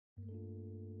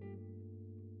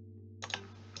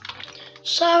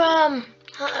So, had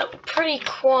a pretty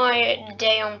quiet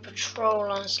day on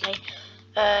patrol, honestly,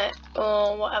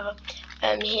 or whatever,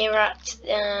 here at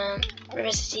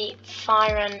River City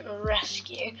Fire and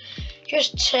Rescue.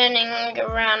 Just turning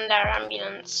around our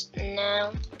ambulance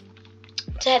now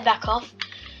to head back off,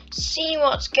 see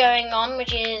what's going on,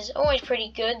 which is always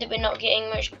pretty good that we're not getting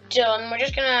much done. We're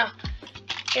just gonna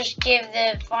give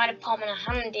the fire department a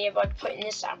hand here by putting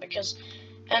this out, because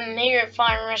here at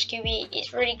Fire and Rescue,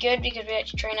 it's really good because we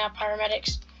actually train our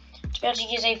paramedics to be able to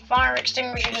use a fire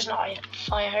extinguisher, just not a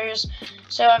fire hose.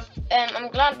 So I'm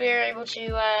glad we were able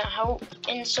to help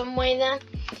in some way there.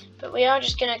 But we are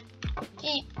just going to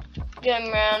keep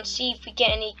going around, see if we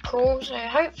get any calls. So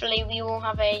hopefully we will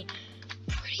have a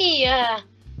pretty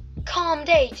calm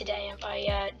day today, if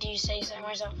I do say so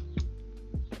myself.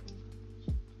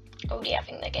 Oh dear, I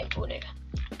think they're getting pulled over.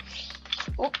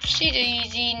 Oopsie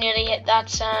daisy, nearly hit that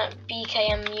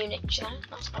BKM unit.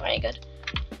 That's not very good.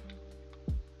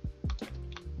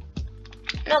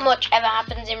 Not much ever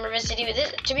happens in River City with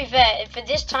this. To be fair, for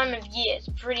this time of year, it's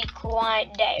a pretty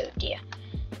quiet day. Oh dear.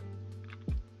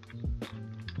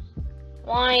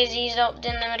 Why is he stopped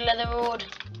in the middle of the road?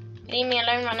 Leave me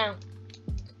alone right now.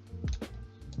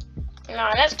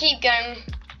 Alright, let's keep going.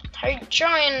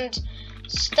 Try and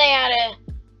stay out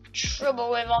of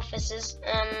trouble with officers.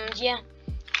 And yeah.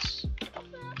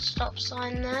 Stop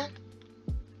sign there.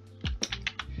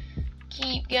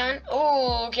 Keep going.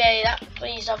 Oh, okay, that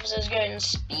police officer's going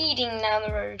speeding down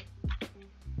the road.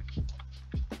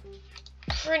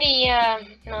 Pretty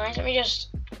nice. Let me just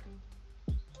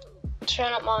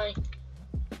turn up my.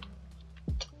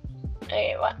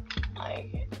 Okay, what?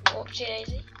 Whoopsie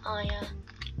daisy.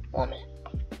 1 minute.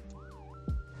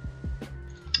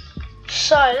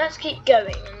 So let's keep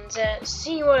going and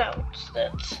see what else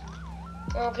that.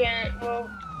 Okay, well,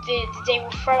 the day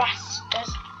will throw at us.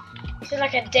 This is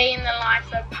like a day in the life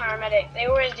of a paramedic. They're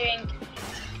always doing.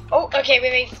 Oh, okay, we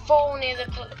have a fall near the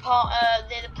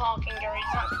parking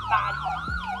garage. That's bad.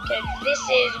 Okay, this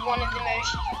is one of the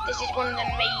major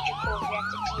calls we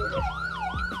have to deal with.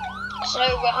 So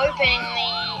we're hoping the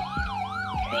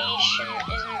patient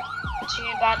isn't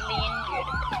too badly injured.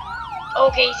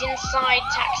 Okay, he's inside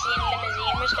taxi and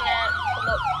limousine. We're just gonna pull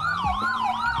up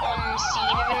on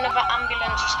scene with another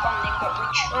ambulance responding, but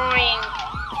we're trying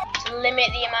to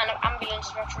limit the amount of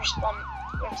ambulances we have to respond.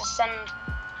 We have to send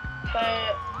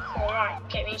per call. Right,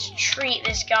 okay, we need to treat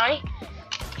this guy.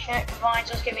 Check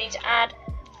vitals. Okay, we need to add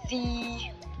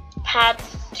the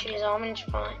pads to his arm, and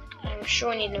fine. I'm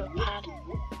sure we need another pad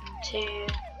to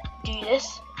do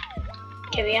this.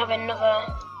 Okay, we have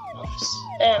another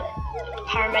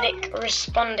paramedic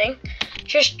responding.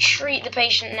 Just treat the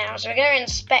patient now. So we're going to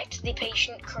inspect the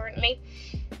patient currently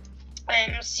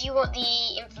and see what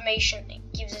the information it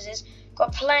gives us is.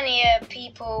 Got plenty of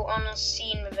people on the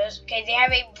scene with us. Okay, they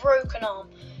have a broken arm.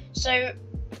 So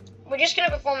we're just going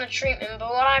to perform the treatment, but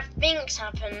what I think's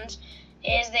happened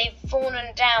is they've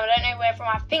fallen down. I don't know where from.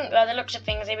 I think by the looks of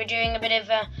things they were doing a bit of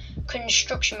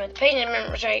construction with the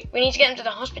patient. Sorry, we need to get them to the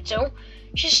hospital.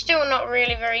 She's still not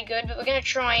really very good, but we're going to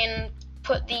try and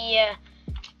put the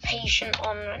patient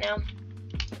on right now.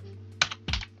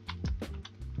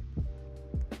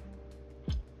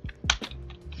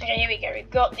 Okay, here we go. We've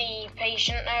got the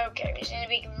patient. Okay, we just need to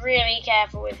be really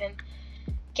careful with him.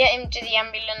 Get him to the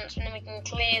ambulance, and then we can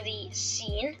clear the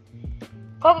scene.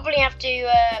 Probably have to.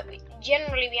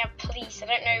 Generally, we have police. I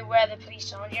don't know where the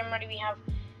police are. Generally, we have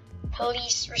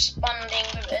police responding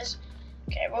with us.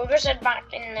 Okay, we'll just head back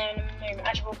in there in a moment.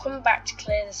 Actually, we'll come back to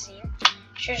clear the scene.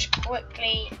 Just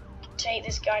quickly take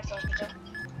this guy to the hospital.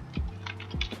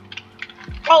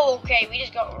 Oh, okay, we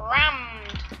just got rammed.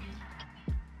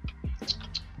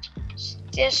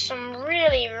 There's some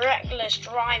really reckless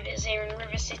drivers here in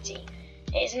River City.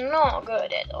 It's not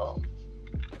good at all.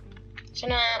 So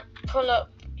now, pull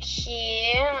up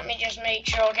here. Let me just make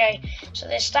sure. Okay, so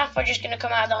the staff are just going to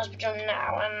come out of the hospital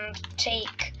now and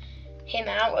take him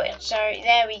out. So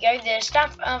there we go. The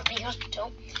staff of the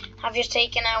hospital have just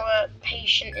taken our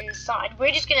patient inside.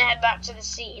 We're just going to head back to the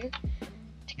scene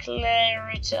to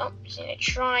clear it up. So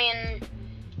try and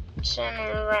turn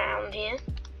around here.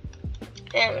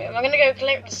 There we go. We're going to go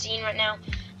clear up the scene right now,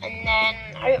 and then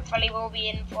hopefully we'll be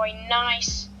in for a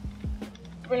nice,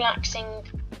 relaxing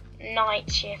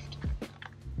night shift.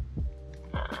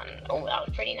 And oh, that was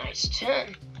a pretty nice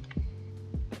turn.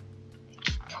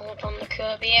 Pulled on the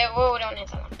curb here. Whoa, don't hit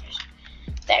that lamppost.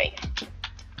 There we go.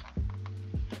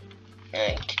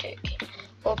 Okay.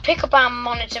 We'll pick up our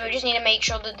monitor. We just need to make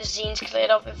sure that the scene's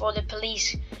cleared off before the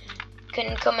police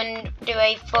can come and do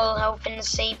a full health and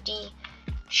safety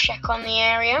check on the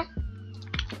area.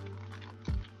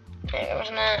 There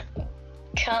we go.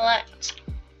 collect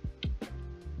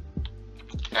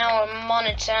our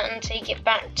monitor and take it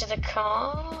back to the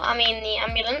car. I mean the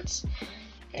ambulance.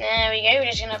 There we go.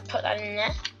 We're just gonna put that in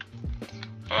there.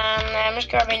 And I'm just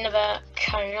grabbing another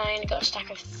cone. I only got a stack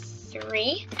of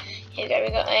 3. Here we go. We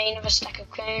got another stack of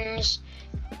cones.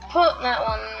 Put that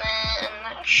one there, and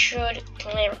that should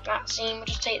clear up that scene. We'll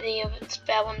just take the other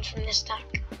spare ones from this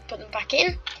stack, put them back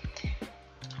in.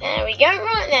 There we go.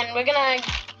 Right then, we're gonna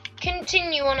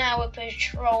continue on our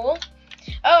patrol.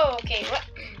 Oh, okay. What?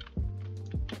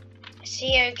 Is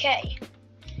he okay?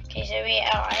 Okay, so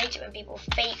I hate it when people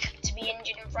fake to be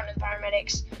injured in front of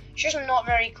paramedics. It's just not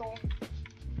very cool.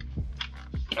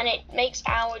 And it makes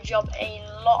our job a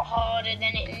lot harder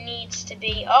than it needs to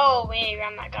be. Oh, we nearly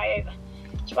ran that guy over.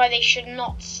 That's why they should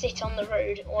not sit on the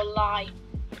road or lie.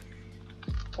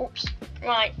 Oops.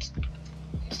 Right.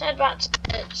 Let's head back to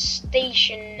the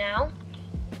station now.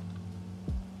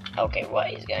 Okay,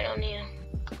 what is going on here?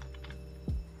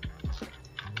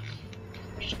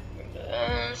 Just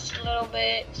reverse a little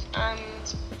bit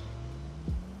and...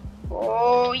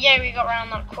 Oh, yeah, we got around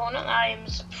that corner. I am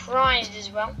surprised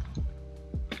as well.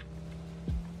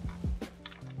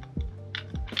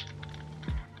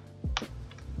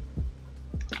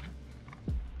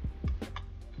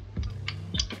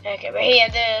 Okay, we're here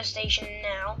at the station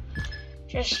now.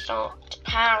 Just start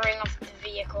powering off the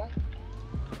vehicle.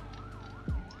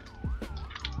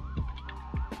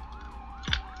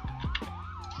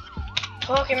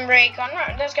 Parking brake on.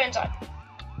 Right, let's go inside.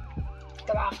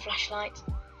 Got our flashlight.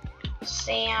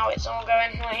 See how it's all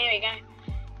going. Right, here we go.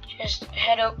 Just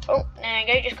head up. Oh, there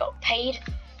we go. Just got paid.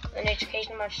 Got the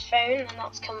notification on my phone, and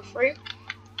that's come through.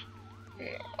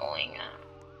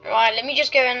 Right, let me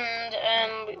just go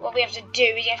and what we have to do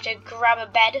is you have to grab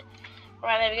a bed.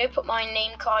 Right, there we go. Put my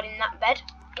name card in that bed.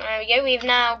 There we go. We've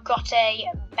now got a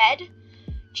bed,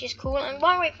 which is cool. And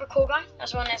while I wait for a call, guys, I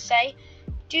just want to say,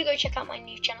 do go check out my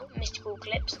new channel, Mystical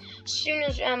Clips. As soon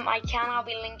as I can, I'll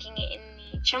be linking it in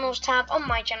the channels tab on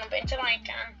my channel. But until I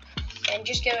can, then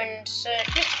just go and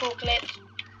search Mystical Clips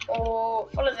or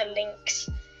follow the links.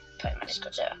 Put in my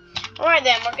Discord server. Alright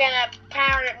then, we're gonna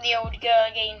power up the old girl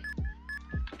again.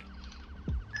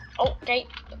 Oh, okay.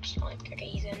 Looks like okay,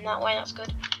 he's in that way. That's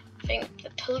good. I think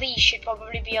the police should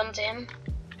probably be onto him.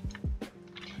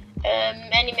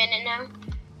 Any minute now.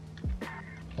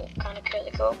 Oh, kind of cut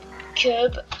the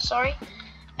curb. Sorry.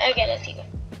 Okay, let's keep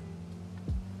going.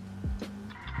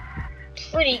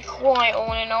 Pretty quiet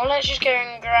all in all. Let's just go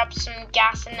and grab some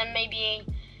gas and then maybe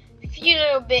a few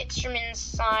little bits from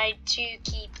inside to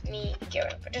keep me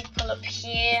going. But just pull up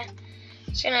here.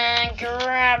 Just gonna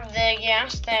grab the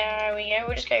gas. There we go.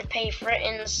 We'll just go pay for it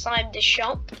inside the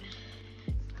shop.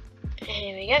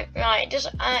 Here we go. Right, just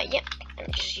yep. Let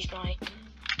me just use my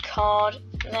card.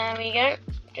 There we go.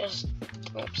 Just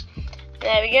oops.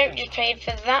 There we go. Just paid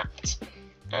for that.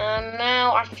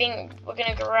 Now I think we're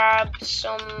gonna grab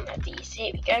some of these.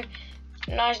 Here we go.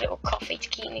 Nice little coffee to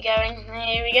keep me going.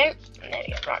 There we go. And there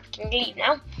we go. Right, we can leave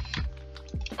now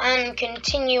and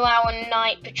continue our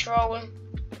night patrol.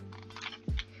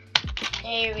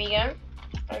 Here we go.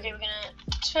 Okay, we're gonna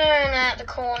turn out the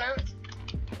corner.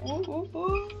 Ooh,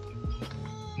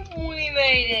 we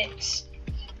made it.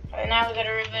 Right, now we're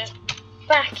gonna reverse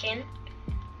back in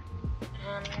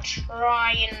and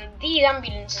try. And these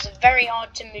ambulances are very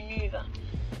hard to maneuver.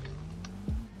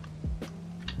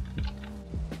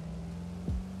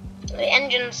 The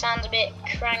engine sounds a bit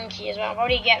cranky as well. I'll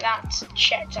probably get that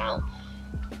checked out.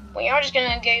 We are just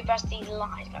gonna go past these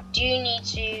lights. I do need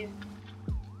to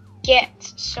get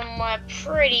somewhere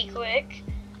pretty quick.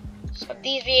 So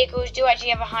these vehicles do actually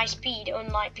have a high speed,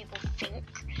 unlike people think,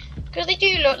 because they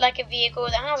do look like a vehicle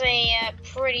that has a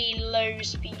pretty low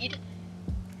speed.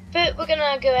 But we're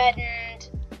gonna go ahead and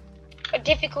a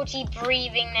difficulty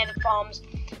breathing near the farms.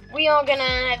 We are gonna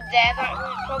head there. That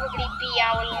will probably be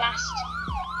our last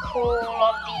call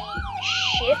of the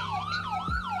shift.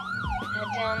 Head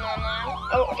down there now.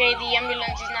 Oh, okay. The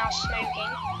ambulance is now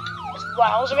smoking as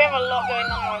well, so we have a lot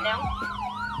going on right now.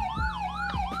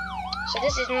 So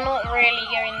this is not really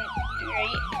going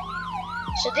great.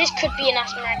 So this could be an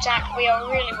asthma attack. We are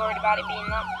really worried about it being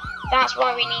that. That's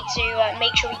why we need to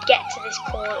make sure we get to this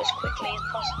call as quickly as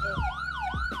possible.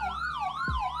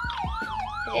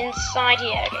 Is it inside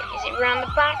here? Okay, is it around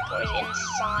the back or is it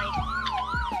inside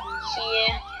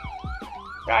here?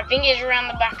 Right, I think it's around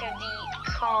the back of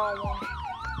the car one.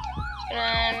 Just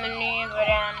gonna maneuver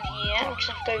down here. I'm just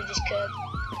gonna have to go over this curb.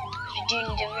 Because we do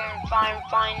need to go and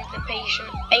find the patient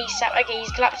ASAP. Okay,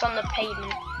 he's collapsed on the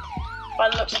pavement. By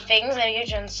the looks of things, there we go,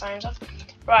 turn the signs off.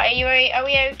 Right, are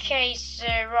we okay,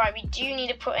 sir? Right, we do need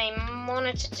to put a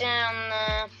monitor down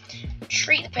there.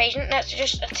 Treat the patient. Let's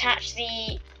just attach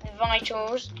the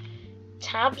vitals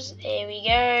tabs. Here we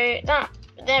go.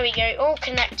 There we go. All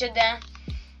connected there.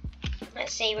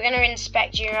 Let's see. We're going to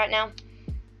inspect you right now.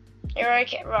 You're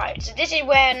okay. Right. So this is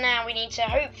where now we need to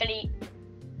hopefully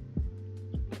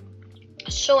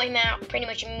sort him out pretty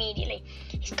much immediately.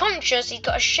 He's conscious. He's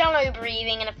got a shallow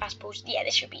breathing and a fast pulse. Yeah,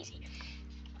 this should be easy.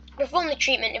 Perform the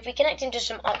treatment. If we connect him to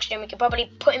some oxygen, we could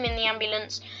probably put him in the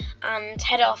ambulance and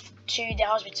head off to the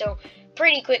hospital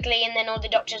pretty quickly, and then all the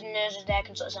doctors and nurses there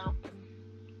can sort us out.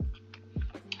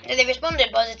 So they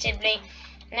responded positively.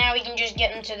 Now we can just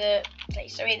get them to the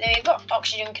place. So they've got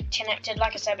oxygen connected.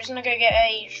 Like I said, we're just going to go get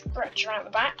a stretcher out the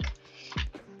back.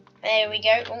 There we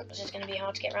go. Oh, this is going to be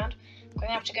hard to get around. We're going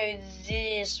to have to go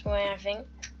this way, I think.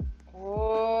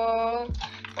 Whoa.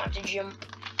 I have to jump.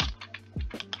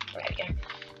 There we go.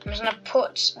 I'm just going to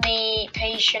put the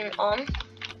patient on.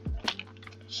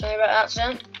 Sorry about that,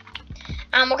 sir.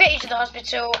 And we'll get you to the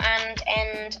hospital and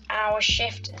end our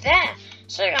shift there.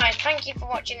 So guys, thank you for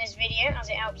watching this video, as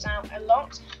it helps out a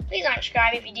lot. Please like,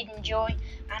 subscribe if you did enjoy,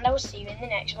 and I will see you in the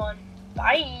next one.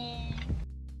 Bye!